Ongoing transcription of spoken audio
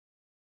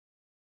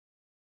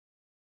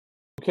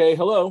Okay,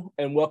 hello,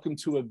 and welcome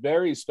to a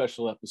very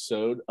special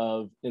episode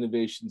of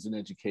Innovations in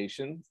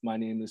Education. My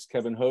name is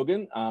Kevin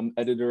Hogan. I'm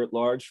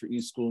editor-at-large for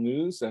eSchool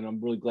News, and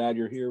I'm really glad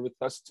you're here with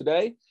us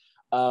today.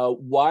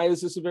 Why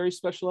is this a very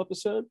special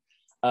episode?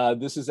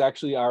 This is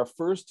actually our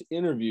first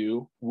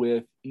interview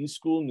with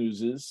eSchool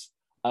News's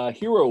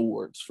Hero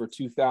Awards for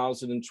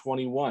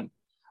 2021.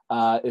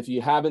 If you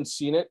haven't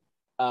seen it,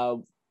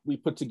 we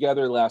put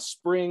together last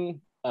spring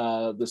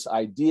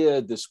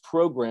this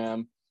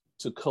program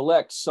to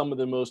collect some of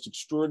the most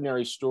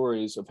extraordinary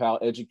stories of how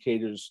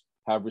educators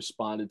have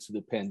responded to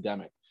the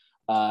pandemic.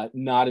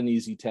 Not an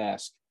easy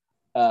task.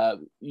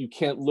 You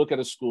can't look at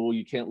a school,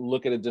 you can't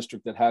look at a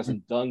district that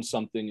hasn't done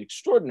something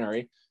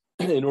extraordinary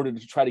in order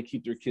to try to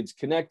keep their kids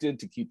connected,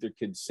 to keep their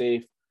kids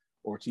safe,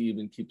 or to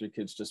even keep their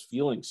kids just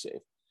feeling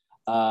safe.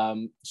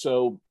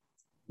 So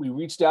we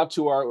reached out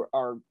to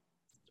our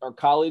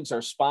colleagues,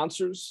 our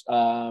sponsors.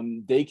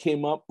 They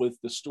came up with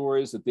the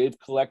stories that they've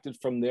collected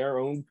from their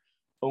own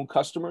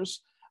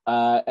customers,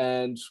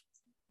 and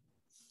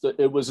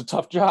it was a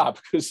tough job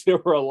because there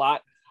were a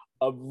lot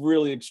of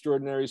really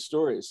extraordinary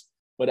stories.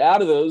 But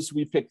out of those,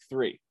 we picked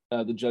three.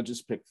 The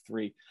judges picked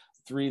three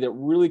that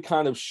really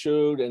kind of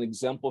showed and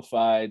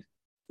exemplified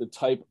the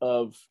type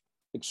of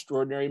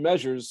extraordinary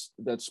measures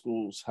that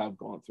schools have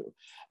gone through.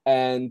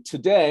 And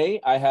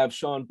today I have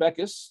Sean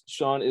Beckus.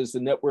 Sean is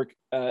the network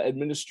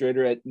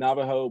administrator at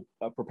Navajo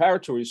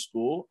Preparatory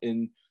School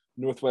in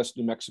Northwest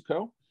New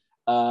Mexico.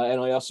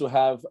 And I also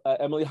have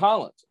Emily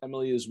Holland.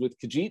 Emily is with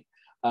Khajiit.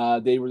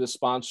 They were the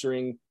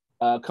sponsoring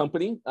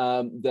company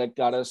that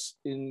got us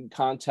in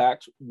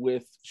contact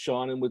with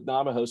Sean and with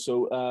Navajo.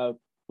 So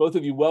both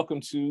of you,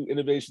 welcome to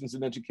Innovations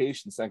in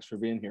Education. Thanks for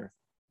being here.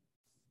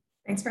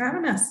 Thanks for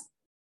having us.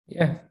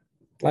 Yeah,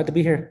 glad to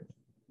be here.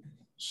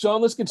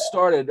 Sean, let's get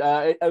started.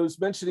 I was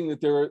mentioning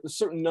that there are a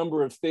certain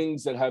number of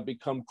things that have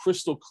become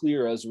crystal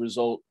clear as a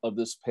result of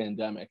this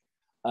pandemic.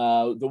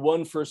 The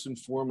one first and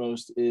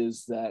foremost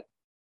is that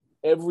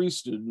every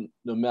student,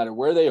 no matter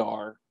where they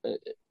are,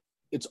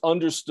 it's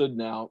understood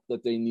now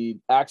that they need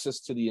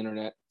access to the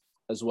internet,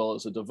 as well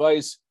as a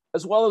device,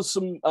 as well as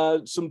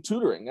some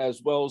tutoring,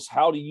 as well as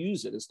how to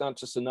use it. It's not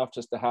just enough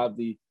just to have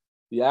the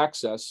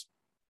access.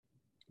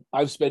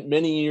 I've spent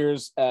many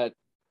years at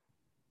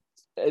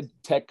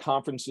tech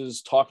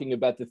conferences talking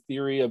about the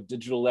theory of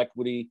digital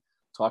equity,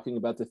 talking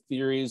about the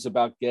theories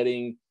about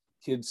getting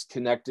kids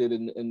connected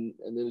and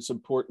its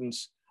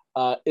importance.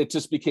 It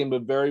just became a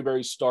very,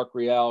 very stark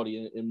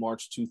reality in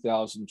March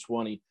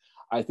 2020.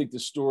 I think the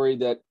story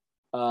that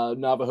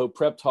Navajo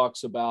Prep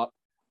talks about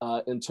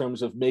in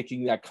terms of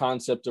making that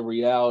concept a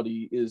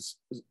reality is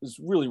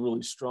really,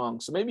 really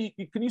strong. So maybe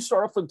can you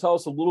start off and tell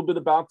us a little bit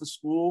about the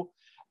school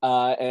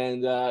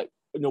and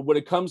when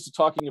it comes to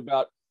talking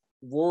about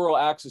rural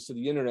access to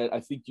the internet,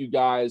 I think you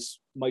guys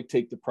might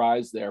take the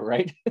prize there,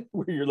 right?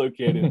 Where you're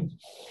located.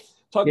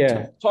 Talk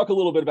a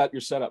little bit about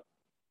your setup.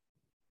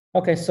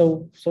 Okay,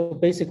 so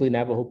basically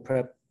Navajo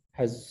Prep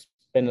has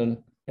been and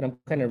I'm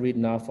kind of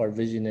reading off our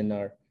vision and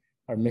our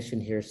mission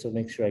here, so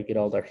make sure I get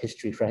all our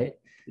history right.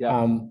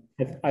 Yeah.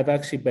 I've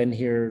actually been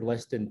here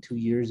less than 2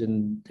 years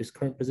in this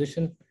current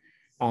position.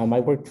 I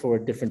worked for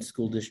a different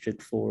school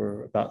district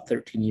for about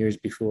 13 years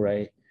before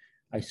I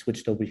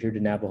switched over here to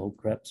Navajo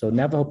Prep. So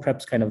Navajo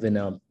Prep's kind of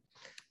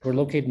we're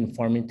located in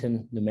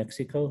Farmington, New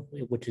Mexico,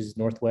 which is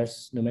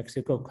northwest New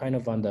Mexico, kind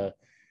of on the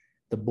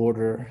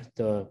border,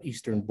 the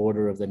eastern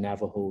border of the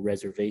Navajo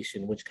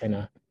reservation, which kind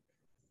of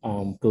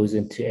goes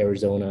into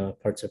Arizona,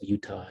 parts of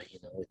Utah.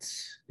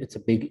 It's a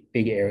big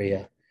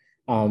area.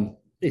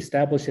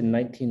 Established in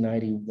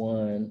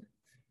 1991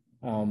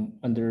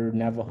 under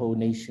Navajo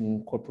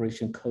Nation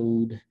Corporation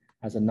Code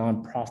as a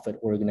nonprofit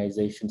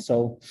organization.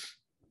 So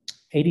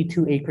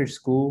 82-acre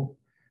school.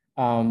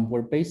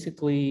 We're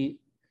basically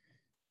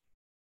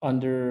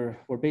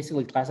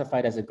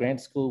classified as a grant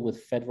school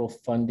with federal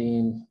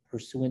funding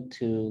pursuant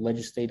to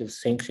legislative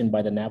sanction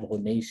by the Navajo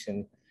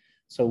Nation.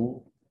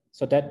 So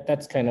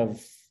that's kind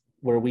of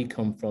where we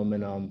come from,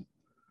 and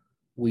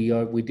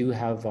we do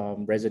have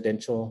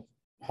residential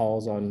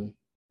halls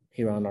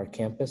here on our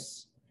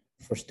campus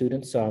for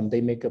students.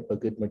 They make up a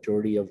good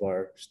majority of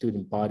our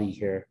student body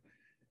here.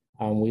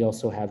 We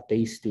also have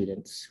day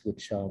students,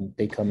 which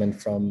they come in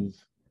from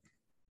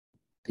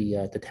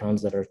the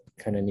towns that are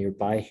kind of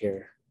nearby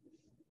here.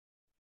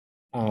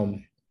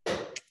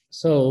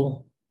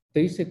 So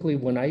basically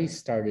when I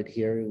started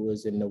here, it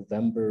was in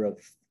November of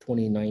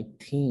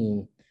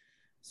 2019.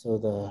 So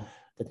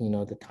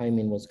the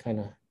timing was kind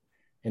of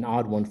an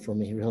odd one for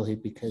me, really,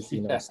 because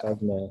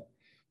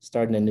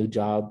starting a new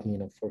job,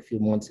 for a few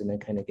months, and then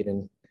kind of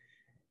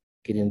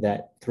getting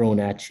that thrown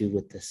at you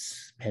with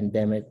this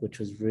pandemic, which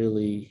was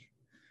really,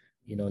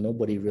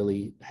 nobody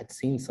really had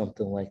seen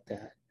something like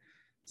that.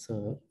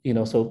 So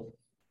so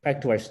back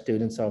to our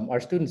students.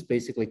 Our students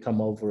basically come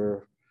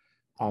over.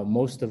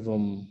 Most of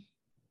them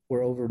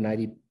were over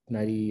 90,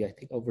 I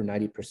think over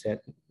 90%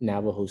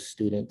 Navajo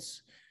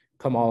students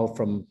come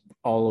from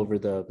all over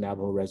the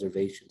Navajo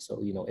reservation.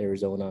 So,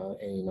 Arizona,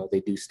 and, they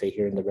do stay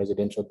here in the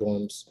residential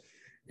dorms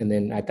And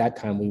then at that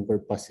time, we were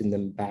busing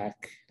them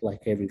back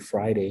like every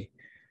Friday.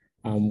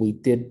 We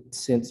did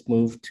since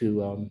move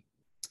to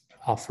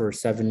offer a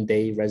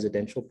 7-day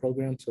residential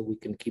program, so we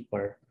can keep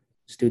our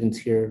students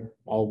here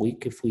all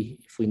week if we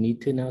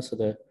need to now, so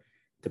the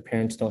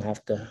parents don't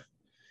have to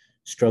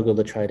struggle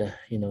to try to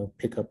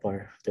pick up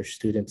their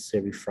students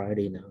every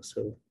Friday now.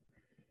 So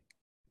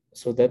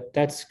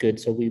that's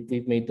good. So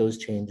we've made those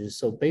changes.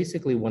 So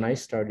basically, when I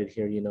started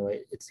here,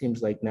 it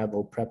seems like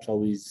Navajo Prep's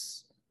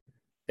always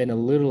been a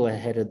little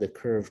ahead of the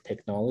curve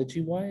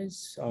technology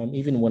wise.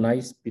 Even when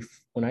I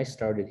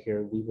started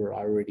here, we were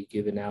already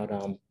giving out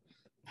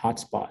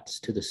hotspots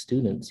to the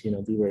students.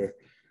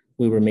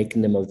 We were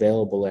making them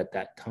available at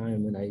that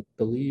time, and I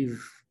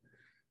believe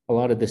a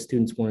lot of the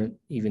students weren't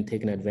even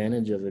taking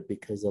advantage of it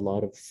because a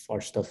lot of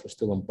our stuff was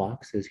still in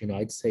boxes.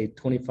 I'd say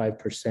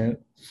 25%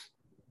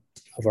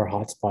 of our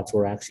hotspots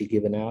were actually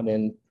given out,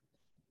 and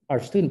our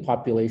student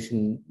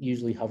population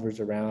usually hovers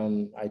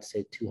around, I'd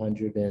say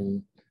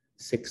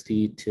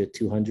 260 to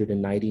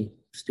 290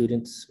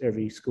 students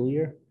every school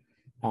year.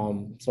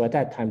 So at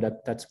that time,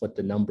 that's what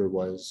the number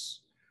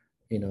was,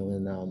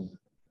 and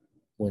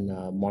when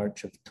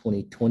March of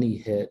 2020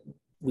 hit,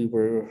 we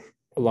were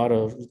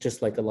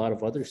just like a lot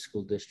of other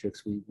school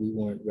districts, we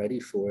weren't ready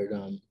for it.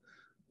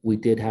 We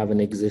did have an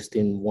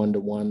existing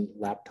one-to-one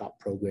laptop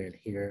program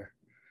here,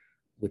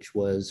 which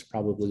was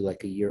probably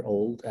like a year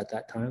old at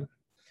that time.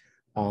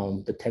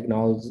 The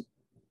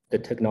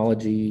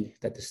technology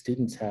that the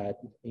students had,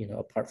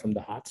 apart from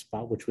the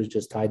hotspot, which was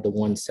just tied to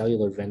one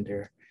cellular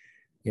vendor,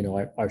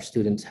 our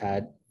students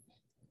had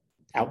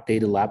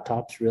outdated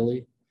laptops,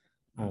 really.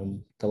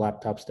 The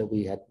laptops that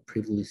we had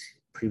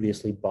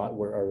previously bought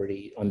were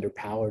already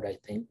underpowered, I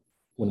think,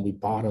 when we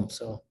bought them.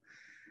 So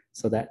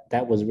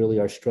that was really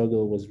our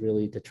struggle, was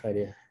really to try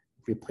to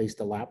replace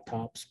the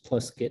laptops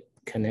plus get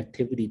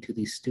connectivity to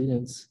these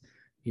students,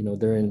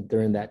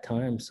 during that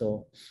time.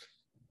 So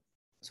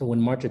when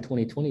March of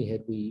 2020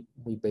 hit, we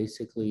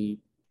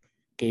basically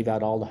gave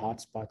out all the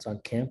hotspots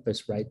on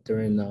campus right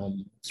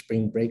during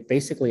spring break,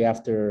 basically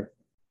after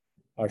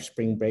our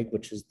spring break,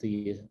 which is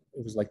it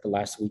was like the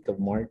last week of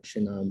March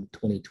in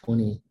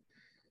 2020.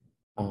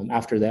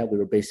 After that, we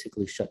were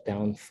basically shut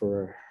down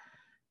for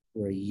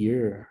a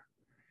year,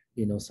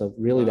 so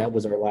really that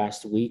was our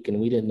last week, and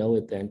we didn't know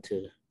it then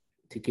to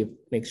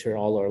make sure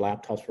all our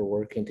laptops were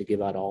working, to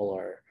give out all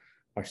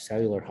our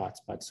cellular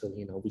hotspots. So,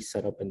 we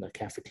set up in the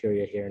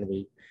cafeteria here, and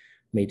we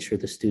made sure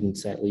the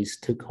students at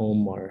least took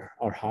home our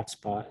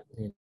hotspot,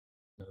 and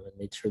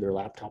made sure their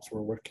laptops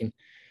were working.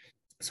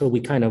 So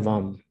we kind of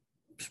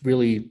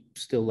really,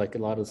 still like a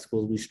lot of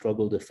schools, we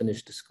struggled to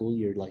finish the school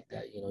year like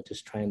that,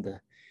 just trying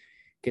to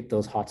get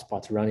those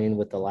hotspots running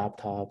with the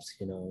laptops.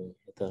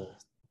 The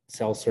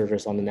cell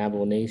service on the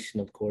Navajo Nation,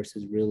 of course,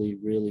 is really,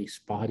 really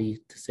spotty,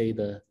 to say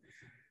the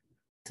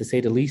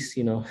least.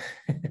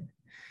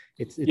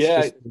 It's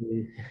Yeah. just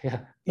really,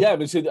 yeah. Yeah,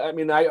 but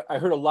I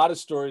heard a lot of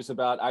stories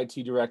about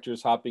IT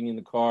directors hopping in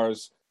the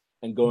cars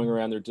and going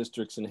around their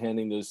districts and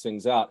handing those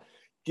things out.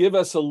 Give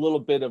us a little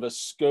bit of a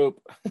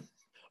scope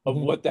of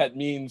what that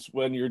means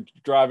when you're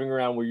driving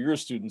around where your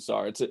students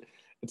are. It's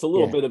a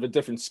little bit of a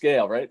different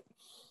scale, right?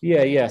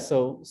 Yeah.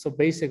 So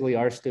basically,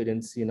 our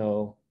students,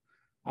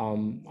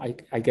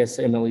 I guess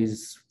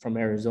Emily's from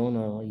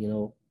Arizona.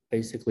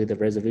 Basically the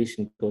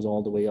reservation goes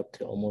all the way up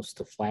to almost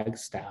to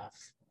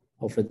Flagstaff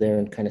over there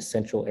in kind of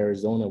central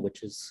Arizona,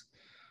 which is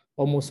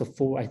almost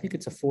I think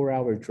it's a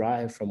 4-hour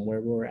drive from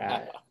where we're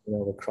at,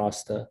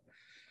 across the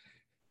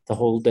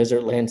whole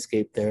desert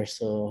landscape there.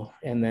 So,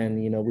 and then,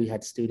 we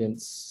had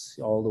students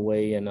all the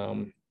way in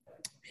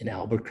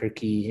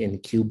Albuquerque, in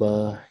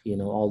Cuba,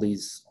 all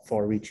these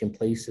far reaching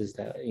places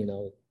that,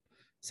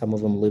 some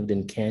of them lived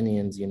in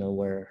canyons,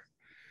 where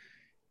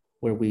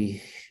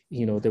we,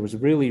 there was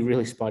really,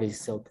 really spotty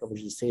cell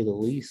coverage, to say the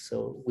least.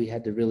 So we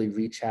had to really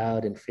reach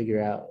out and figure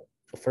out,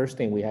 the first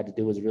thing we had to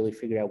do was really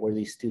figure out where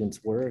these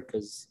students were,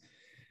 because,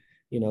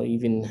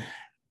 even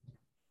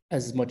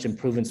as much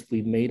improvements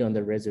we've made on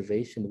the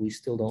reservation, we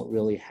still don't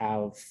really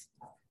have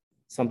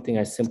something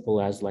as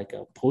simple as like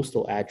a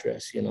postal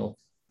address.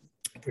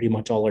 Pretty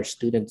much all our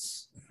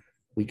students,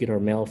 we get our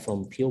mail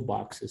from PO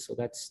boxes. So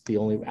that's the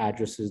only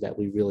addresses that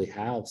we really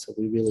have. So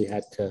we really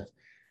had to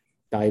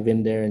dive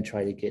in there and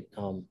try to get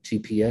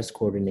GPS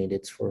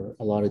coordinates for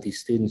a lot of these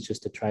students,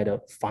 just to try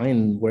to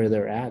find where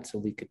they're at, so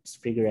we could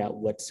figure out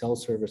what cell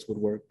service would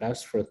work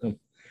best for them.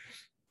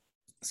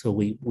 So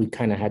we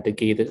kind of had to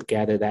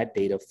gather that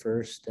data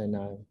first,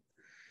 and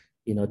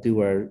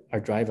do our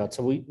drive out.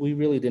 So we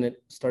really didn't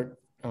start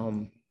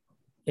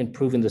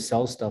improving the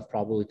cell stuff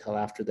probably till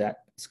after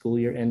that school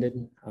year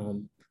ended.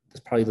 It's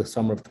probably the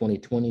summer of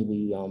 2020.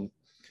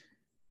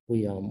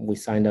 We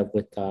signed up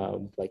with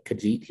like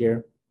Khajiit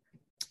here.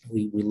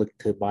 We looked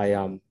to buy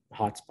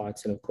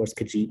hotspots, and of course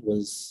Khajiit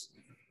was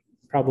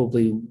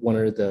probably one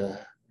of the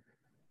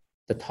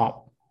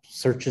top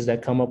searches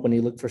that come up when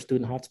you look for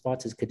student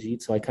hotspots, is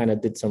Khajiit. So I kind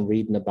of did some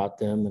reading about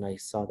them, and I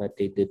saw that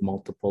they did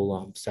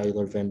multiple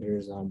cellular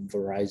vendors,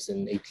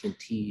 Verizon,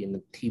 AT&T,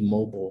 and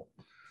T-Mobile.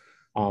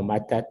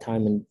 At that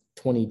time in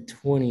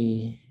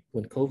 2020,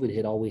 when COVID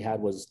hit, all we had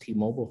was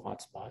T-Mobile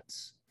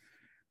hotspots.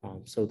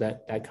 So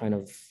that kind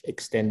of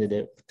extended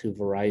it to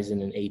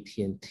Verizon and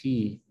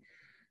AT&T.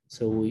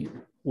 So we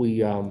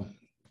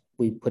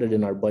put it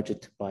in our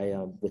budget to buy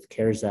with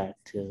CARES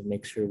Act to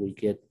make sure we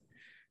get,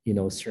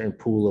 a certain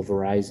pool of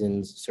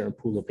Verizons, a certain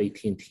pool of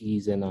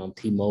AT&Ts and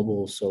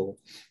T-Mobile. So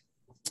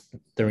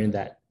during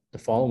the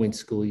following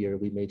school year,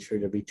 we made sure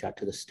to reach out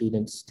to the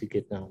students to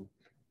get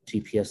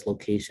GPS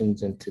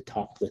locations and to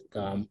talk with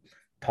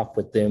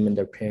them and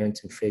their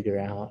parents and figure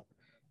out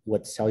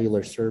what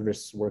cellular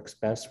service works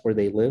best where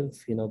they live,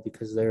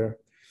 because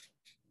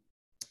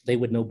they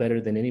would know better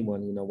than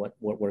anyone,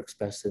 what works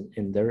best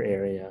in their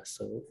area.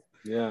 So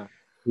yeah,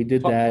 we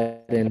did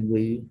that, and go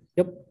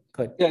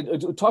ahead. Yeah,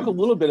 talk a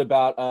little bit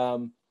about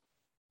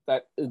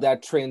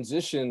that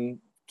transition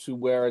to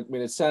where,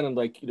 it sounded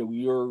like,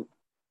 your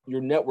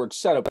network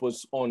setup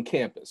was on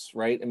campus,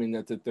 right?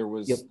 That there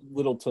was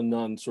little to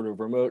none sort of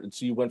remote. And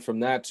so you went from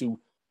that to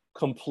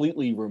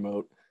completely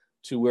remote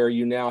to where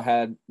you now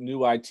had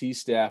new IT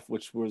staff,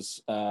 which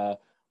was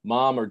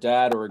mom or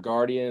dad or a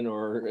guardian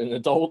or an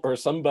adult or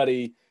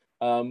somebody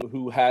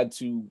who had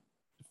to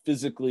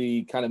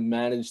physically kind of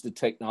manage the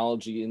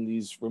technology in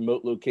these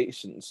remote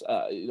locations,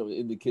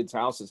 in the kids'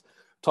 houses.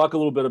 Talk a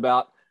little bit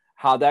about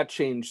how that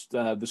changed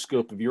the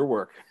scope of your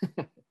work.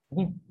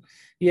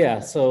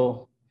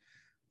 So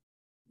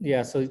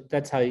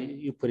that's how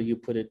you put it. You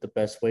put it the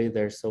best way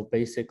there. So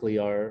basically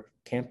our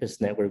campus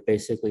network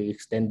basically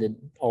extended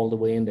all the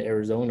way into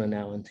Arizona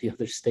now and the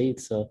other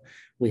states. So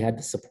we had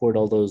to support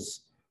all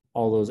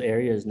those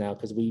areas now,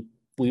 because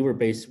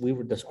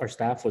our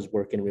staff was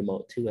working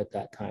remote too at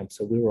that time.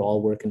 So we were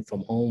all working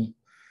from home.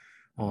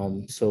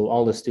 So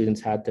all the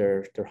students had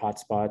their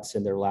hotspots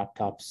and their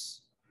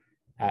laptops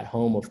at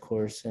home, of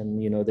course.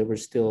 And, they were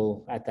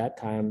still at that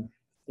time,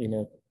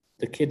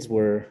 the kids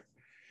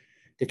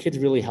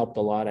really helped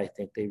a lot. I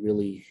think they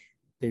really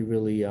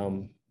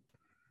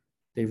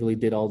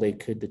did all they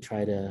could to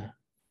try to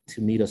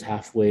meet us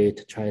halfway,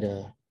 to try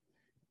to,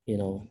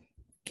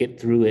 get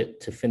through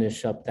it, to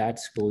finish up that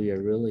school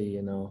year,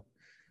 really.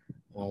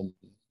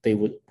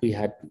 We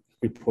had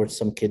reports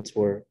some kids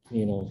were,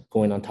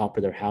 going on top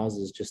of their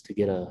houses just to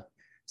get a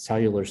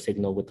cellular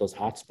signal with those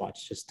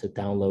hotspots, just to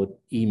download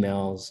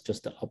emails,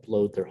 just to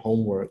upload their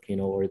homework,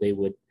 or they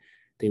would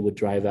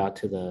drive out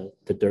to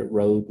the dirt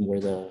road where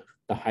the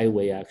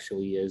highway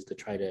actually is, to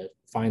try to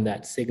find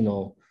that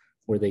signal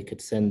where they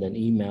could send an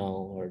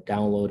email or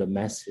download a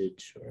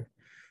message or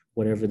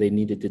whatever they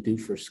needed to do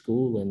for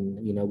school. And,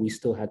 we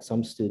still had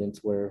some students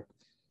where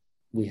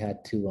we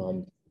had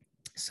to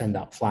send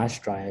out flash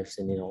drives,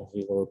 and,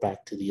 we were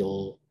back to the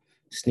old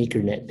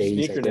sneakernet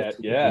days.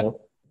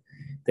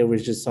 There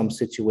was just some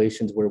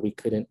situations where we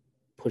couldn't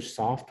push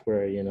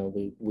software,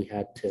 we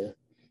had to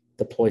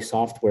deploy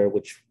software,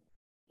 which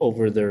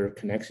over their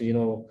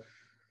connection,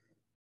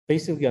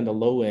 basically on the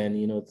low end,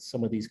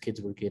 some of these kids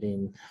were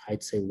getting,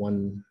 I'd say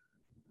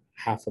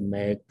 1/2 a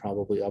meg,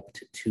 probably up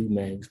to 2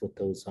 megs with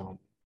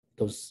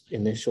those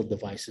initial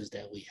devices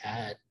that we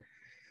had.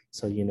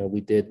 So,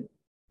 we did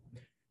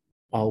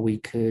all we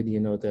could.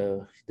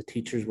 The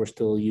teachers were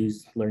still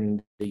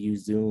learning to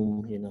use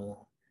Zoom.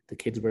 The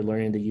kids were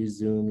learning to use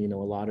Zoom. A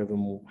lot of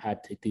them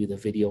had to do the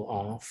video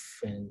off,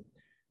 and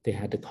they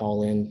had to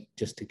call in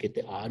just to get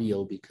the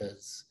audio,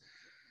 because,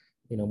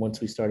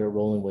 once we started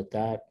rolling with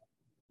that,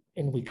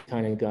 and we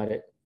kind of got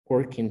it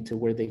working to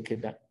where they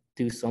could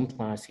do some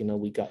class,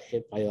 we got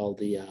hit by all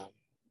the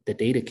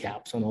data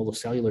caps on all the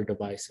cellular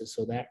devices.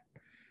 So that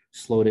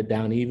slowed it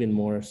down even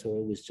more. So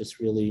it was just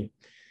really,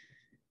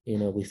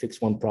 we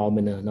fixed one problem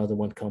and then another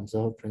one comes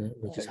up, and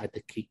we just had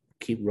to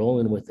keep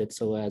rolling with it.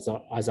 So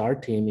as our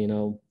team,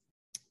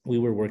 we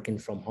were working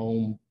from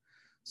home.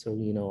 So,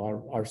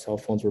 our cell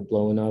phones were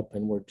blowing up,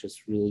 and we're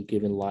just really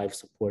giving live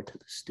support to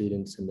the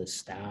students and the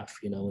staff,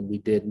 and we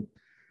did.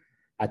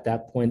 At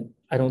that point,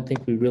 I don't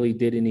think we really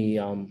did any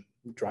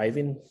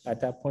driving at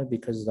that point,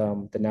 because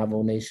the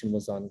Navajo Nation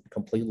was on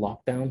complete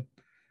lockdown.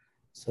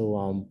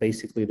 So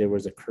basically there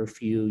was a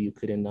curfew. You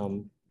couldn't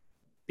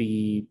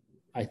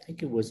I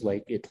think it was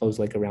like, it closed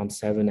like around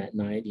 7 at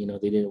night.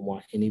 They didn't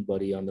want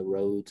anybody on the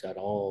roads at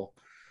all.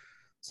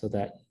 So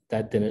that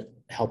didn't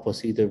help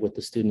us either with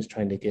the students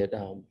trying to get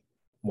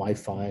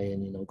Wi-Fi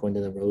and, going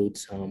to the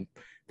roads.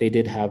 They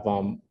did have,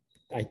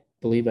 I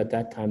believe at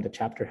that time, the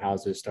chapter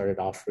houses started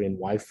offering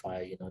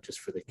Wi-Fi,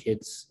 just for the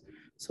kids.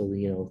 So,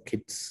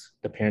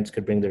 the parents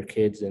could bring their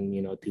kids and,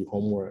 do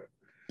homework.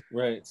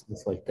 Right.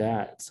 Stuff like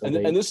that. So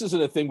and this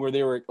isn't a thing where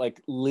they were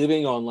like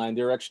living online.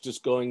 They were actually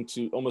just going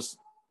to almost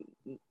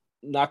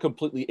not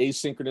completely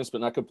asynchronous, but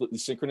not completely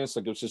synchronous.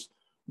 Like it was just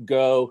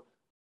go,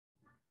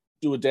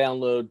 do a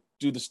download,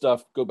 do the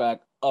stuff, go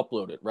back,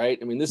 upload it. Right.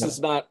 This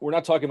is we're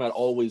not talking about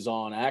always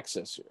on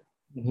access here.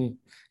 Mm-hmm.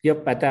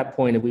 Yep. At that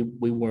point, we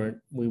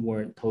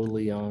weren't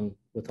totally on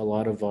with a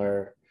lot of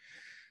our.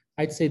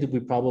 I'd say that we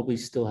probably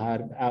still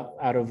had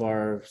out of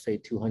our, say,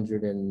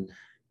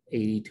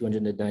 280,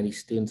 290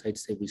 students. I'd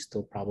say we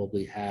still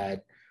probably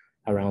had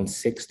around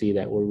 60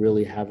 that were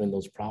really having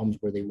those problems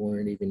where they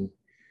weren't even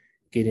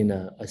getting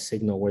a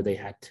signal where they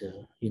had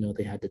to,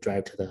 they had to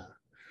drive to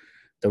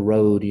the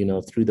road,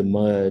 through the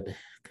mud,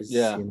 because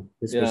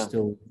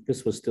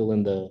this was still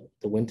in the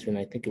winter, and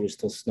I think it was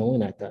still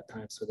snowing at that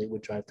time. So they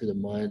would drive through the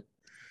mud,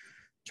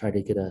 try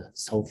to get a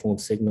cell phone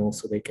signal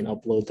so they can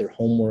upload their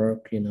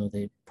homework.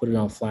 They put it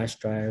on flash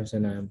drives,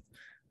 and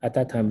at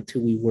that time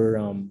too, we were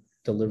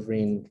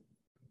delivering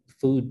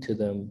food to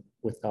them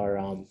with our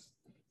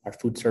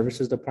food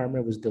services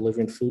department was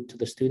delivering food to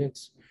the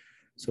students.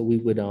 So we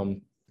would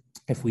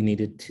if we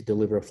needed to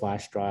deliver a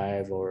flash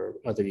drive or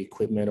other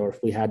equipment, or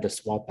if we had to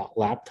swap out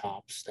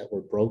laptops that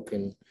were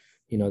broken,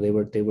 they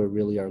were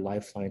really our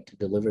lifeline to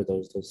deliver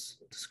those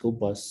school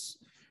bus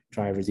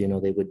drivers. They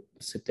would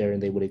sit there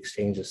and they would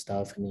exchange the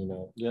stuff, and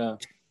the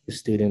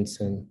students,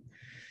 and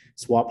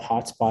swap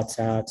hotspots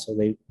out. So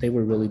they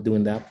were really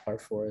doing that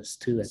part for us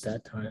too at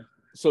that time.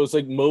 So it's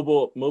like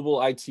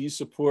mobile IT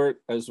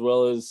support as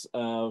well as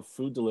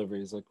food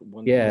deliveries, like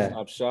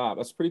one-stop shop.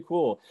 That's pretty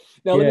cool.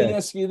 Now, let me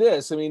ask you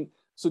this. I mean,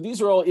 so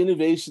these are all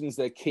innovations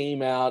that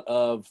came out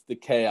of the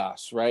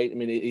chaos, right? I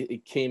mean,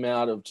 it came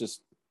out of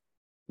just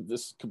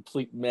this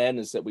complete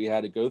madness that we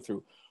had to go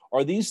through.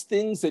 Are these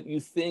things that you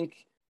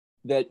think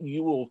that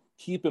you will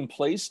keep in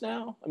place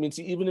now? I mean,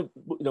 so even if,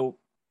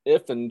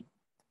 if and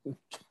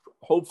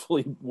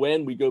hopefully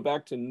when we go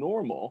back to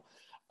normal,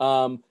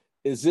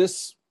 is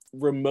this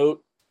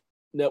remote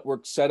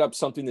network setup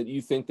something that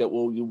you think that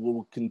you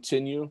will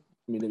continue?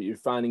 I mean, that you're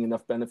finding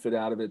enough benefit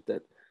out of it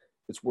that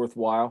it's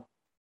worthwhile?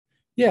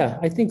 Yeah,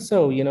 I think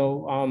so.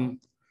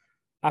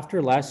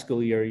 After last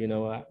school year,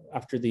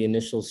 after the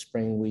initial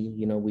spring,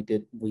 we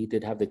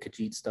did have the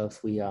Khajiit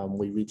stuff.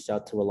 We reached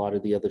out to a lot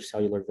of the other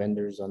cellular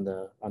vendors on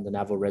the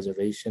Navajo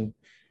reservation.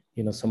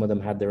 Some of them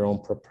had their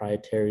own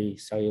proprietary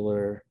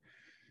cellular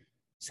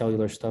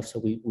stuff, so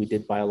we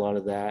did buy a lot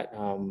of that.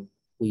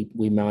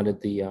 We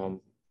mounted the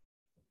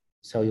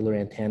cellular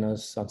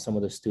antennas on some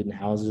of the student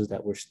houses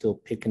that were still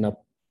picking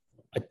up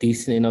a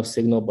decent enough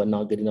signal, but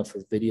not good enough for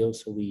video.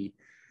 So we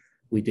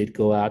did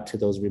go out to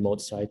those remote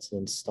sites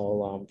and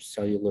install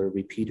cellular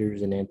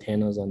repeaters and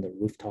antennas on the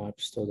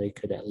rooftops so they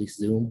could at least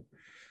Zoom.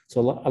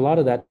 So a lot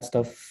of that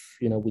stuff,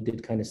 we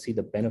did kind of see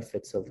the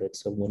benefits of it.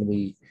 So when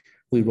we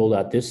rolled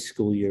out this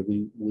school year,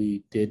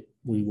 we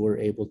were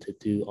able to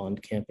do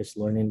on-campus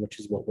learning, which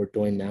is what we're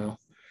doing now.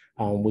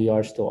 We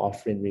are still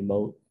offering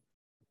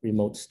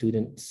remote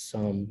students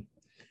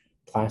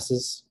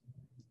classes.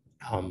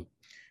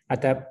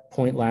 At that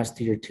point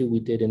last year too, we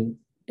did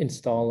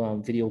install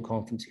video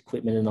conference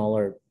equipment in all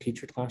our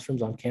teacher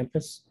classrooms on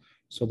campus.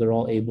 So they're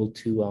all able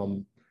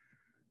to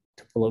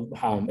pull up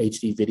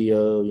HD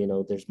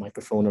video, there's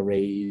microphone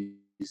arrays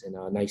and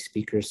nice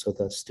speakers, so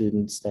the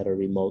students that are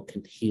remote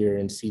can hear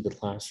and see the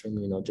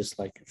classroom, just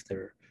like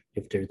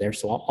if they're there.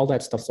 So all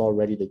that stuff's all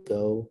ready to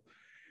go.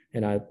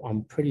 And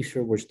I'm pretty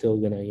sure we're still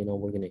gonna,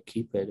 we're gonna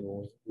keep it.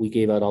 We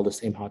gave out all the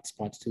same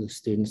hotspots to the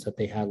students that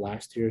they had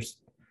last year.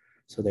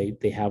 So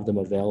they have them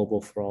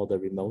available for all the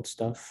remote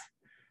stuff.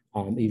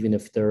 Even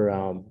if they're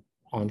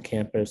on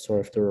campus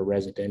or if they're a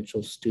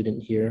residential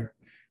student here,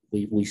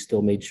 we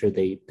still made sure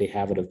they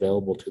have it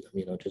available to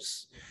them,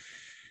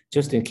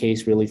 just in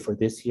case really for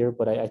this year.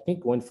 But I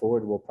think going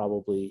forward, we'll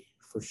probably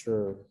for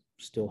sure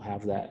still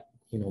have that,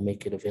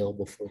 make it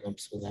available for them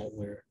so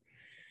that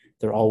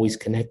they're always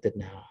connected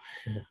now.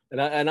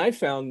 And I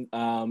found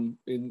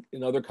in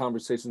other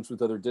conversations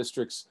with other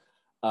districts,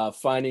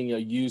 finding a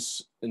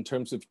use in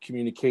terms of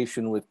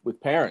communication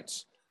with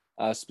parents,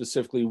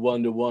 specifically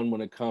one-to-one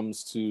when it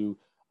comes to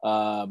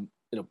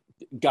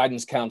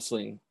guidance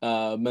counseling,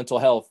 mental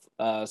health,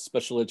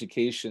 special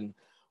education,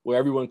 where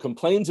everyone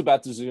complains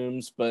about the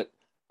Zooms,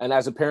 and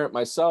as a parent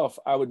myself,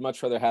 I would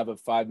much rather have a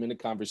 5-minute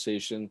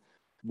conversation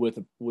with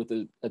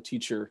a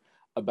teacher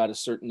about a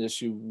certain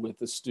issue with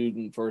a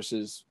student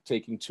versus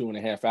taking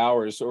 2.5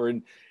 hours, or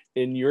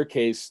in your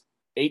case,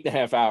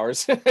 8.5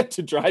 hours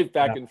to drive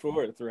back and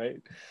forth,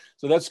 right?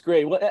 So that's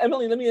great. Well,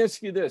 Emily, let me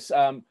ask you this.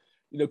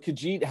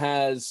 Khajiit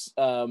has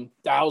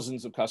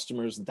thousands of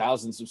customers and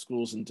thousands of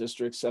schools and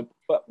districts.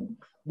 But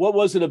what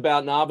was it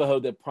about Navajo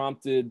that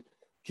prompted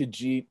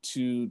Khajiit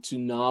to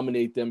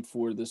nominate them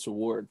for this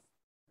award?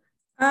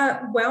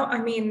 Well, I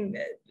mean,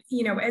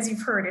 as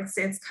you've heard,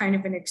 it's kind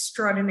of an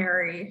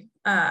extraordinary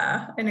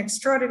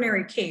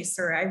case,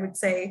 or I would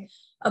say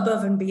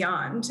above and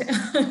beyond.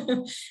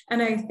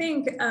 And I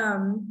think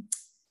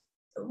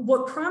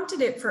what prompted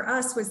it for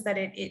us was that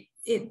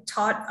it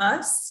taught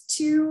us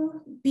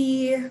to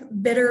be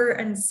better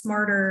and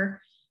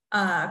smarter,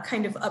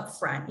 kind of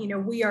upfront.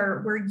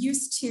 We're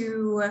used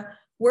to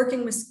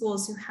working with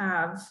schools who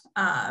have,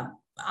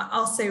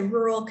 I'll say,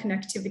 rural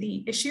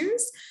connectivity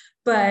issues.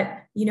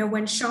 But,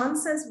 when Sean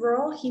says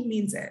rural, he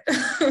means it.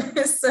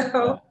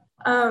 So,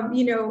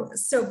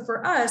 so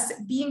for us,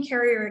 being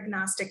carrier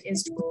agnostic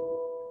is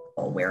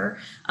where,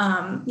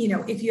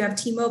 if you have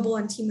T-Mobile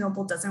and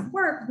T-Mobile doesn't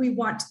work, we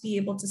want to be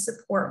able to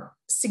support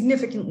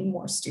significantly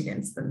more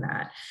students than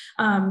that.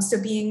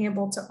 So being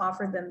able to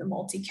offer them the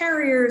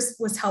multi-carriers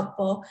was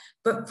helpful.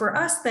 But for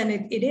us, then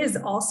it is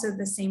also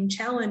the same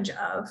challenge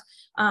of,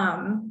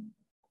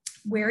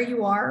 where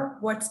you are,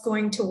 what's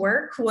going to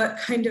work, what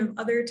kind of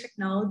other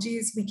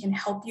technologies we can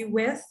help you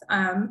with.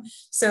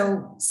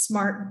 So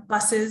smart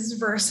buses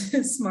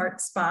versus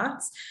smart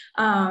spots,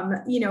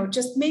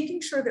 just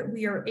making sure that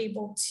we are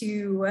able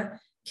to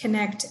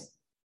connect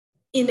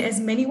in as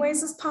many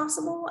ways as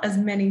possible, as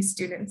many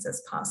students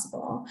as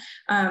possible.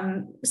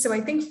 So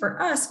I think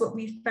for us, what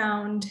we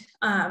found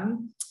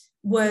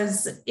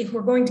was if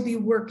we're going to be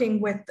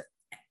working with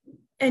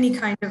any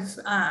kind of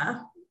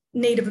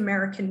Native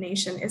American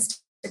nation is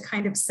to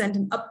kind of send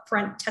an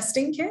upfront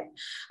testing kit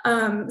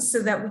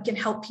so that we can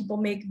help people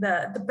make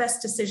the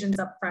best decisions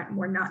upfront and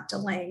we're not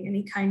delaying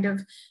any kind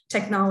of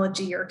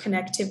technology or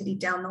connectivity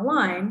down the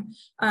line.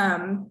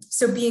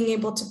 So being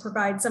able to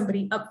provide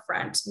somebody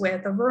upfront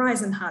with a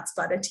Verizon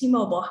hotspot, a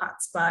T-Mobile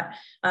hotspot,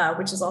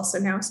 which is also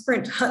now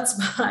Sprint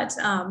hotspot,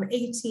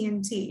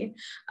 AT&T,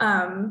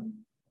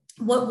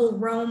 what will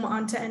roam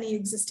onto any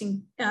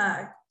existing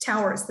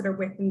towers that are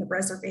within the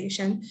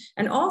reservation,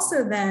 and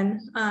also then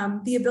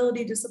the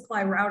ability to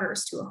supply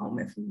routers to a home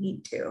if we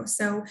need to.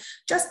 So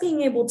just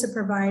being able to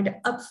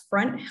provide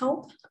upfront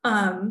help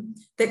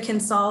that can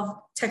solve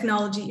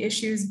technology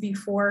issues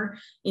before,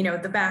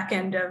 the back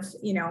end of,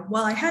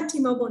 well, I had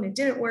T-Mobile and it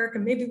didn't work,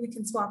 and maybe we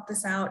can swap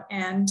this out.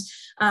 And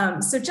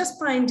so just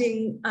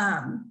finding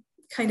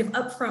kind of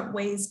upfront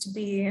ways to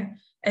be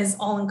as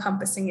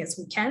all-encompassing as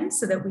we can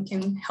so that we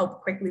can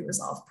help quickly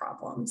resolve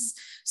problems.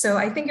 So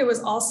I think it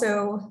was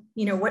also,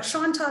 what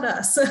Sean taught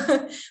us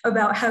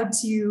about how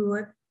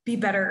to be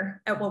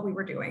better at what we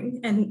were doing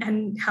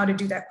and how to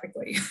do that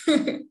quickly.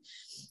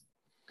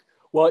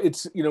 Well,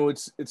 it's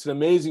an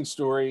amazing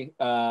story.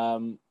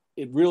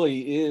 It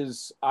really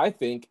is, I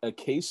think, a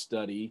case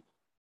study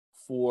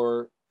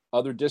for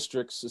other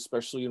districts,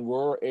 especially in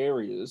rural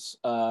areas,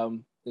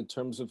 in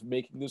terms of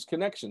making those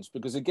connections.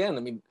 Because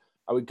again,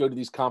 I would go to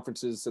these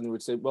conferences and they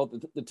would say, well,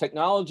 the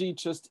technology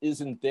just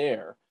isn't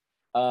there.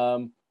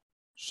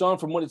 Sean,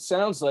 from what it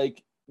sounds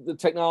like, the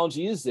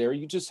technology is there.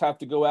 You just have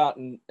to go out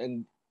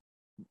and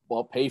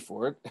pay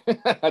for it.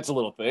 That's a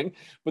little thing,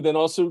 but then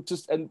also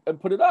just and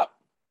put it up.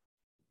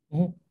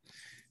 Mm-hmm.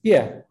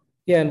 Yeah.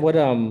 And what,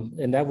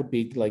 and that would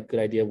be like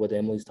good idea what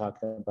Emily's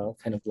talking about,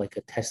 kind of like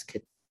a test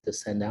kit to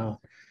send out.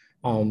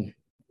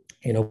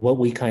 What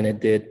we kind of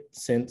did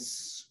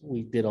since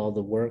we did all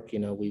the work,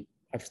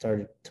 I've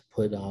started to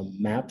put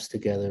maps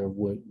together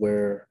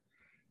where,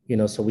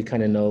 so we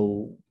kind of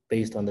know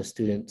based on the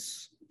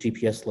students'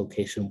 GPS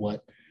location,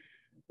 what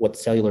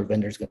cellular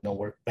vendor is going to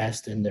work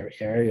best in their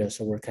area.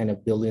 So we're kind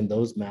of building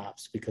those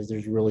maps because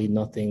there's really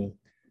nothing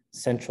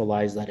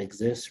centralized that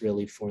exists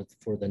really for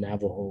the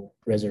Navajo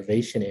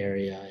reservation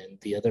area and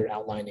the other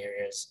outlying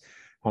areas.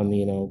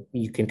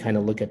 You can kind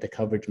of look at the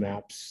coverage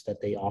maps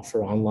that they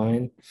offer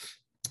online.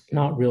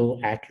 Not real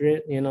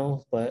accurate,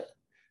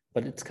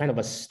 but it's kind of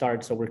a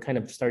start. So we're kind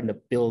of starting to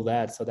build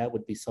that. So that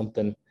would be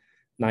something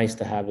nice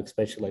to have,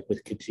 especially like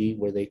with Khajiit,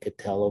 where they could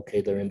tell,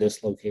 okay, they're in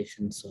this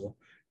location, so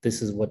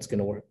this is what's going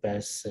to work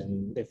best.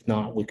 And if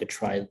not, we could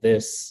try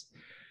this.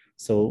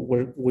 So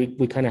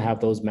we kind of have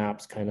those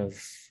maps kind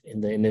of in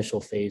the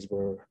initial phase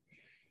where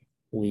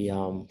we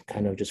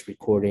kind of just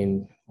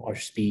recording our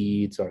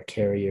speeds, our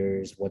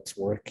carriers, what's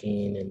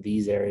working in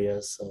these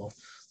areas. So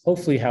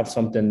hopefully have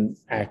something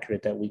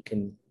accurate that we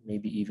can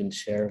maybe even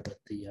share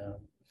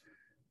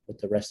with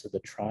the rest of the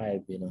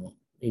tribe,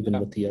 even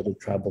with the other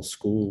tribal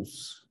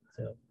schools.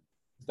 So.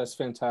 That's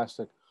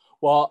fantastic.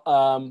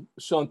 Well,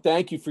 Sean,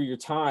 thank you for your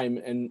time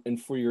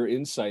and for your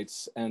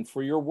insights and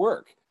for your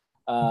work.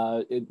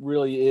 It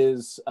really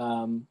is,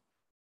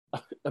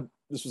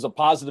 this was a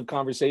positive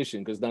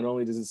conversation because not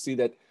only does it see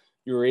that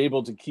you're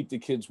able to keep the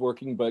kids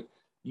working, but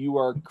you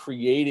are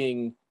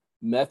creating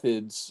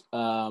methods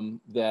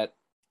that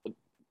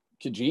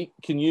Khajiit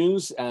can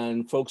use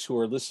and folks who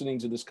are listening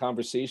to this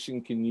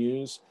conversation can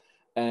use.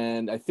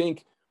 And I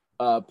think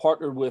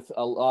partnered with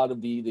a lot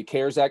of the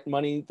CARES Act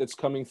money that's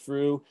coming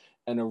through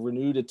and a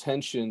renewed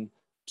attention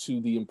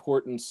to the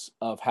importance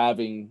of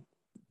having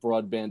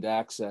broadband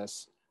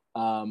access,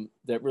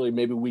 that really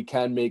maybe we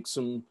can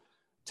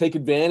take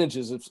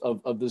advantages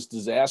of this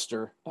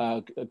disaster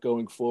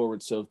going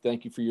forward. So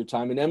thank you for your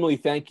time. And Emily,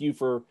 thank you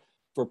for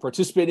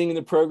participating in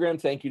the program.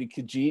 Thank you to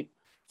Khajiit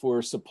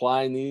for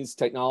supplying these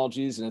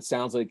technologies. And it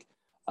sounds like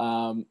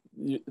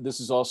this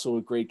is also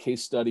a great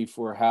case study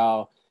for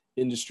how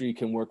industry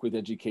can work with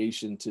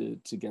education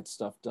to get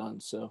stuff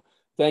done. So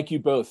thank you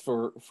both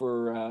for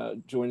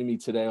joining me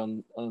today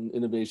on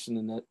innovation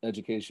and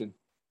education.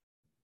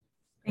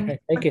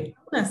 Thank you.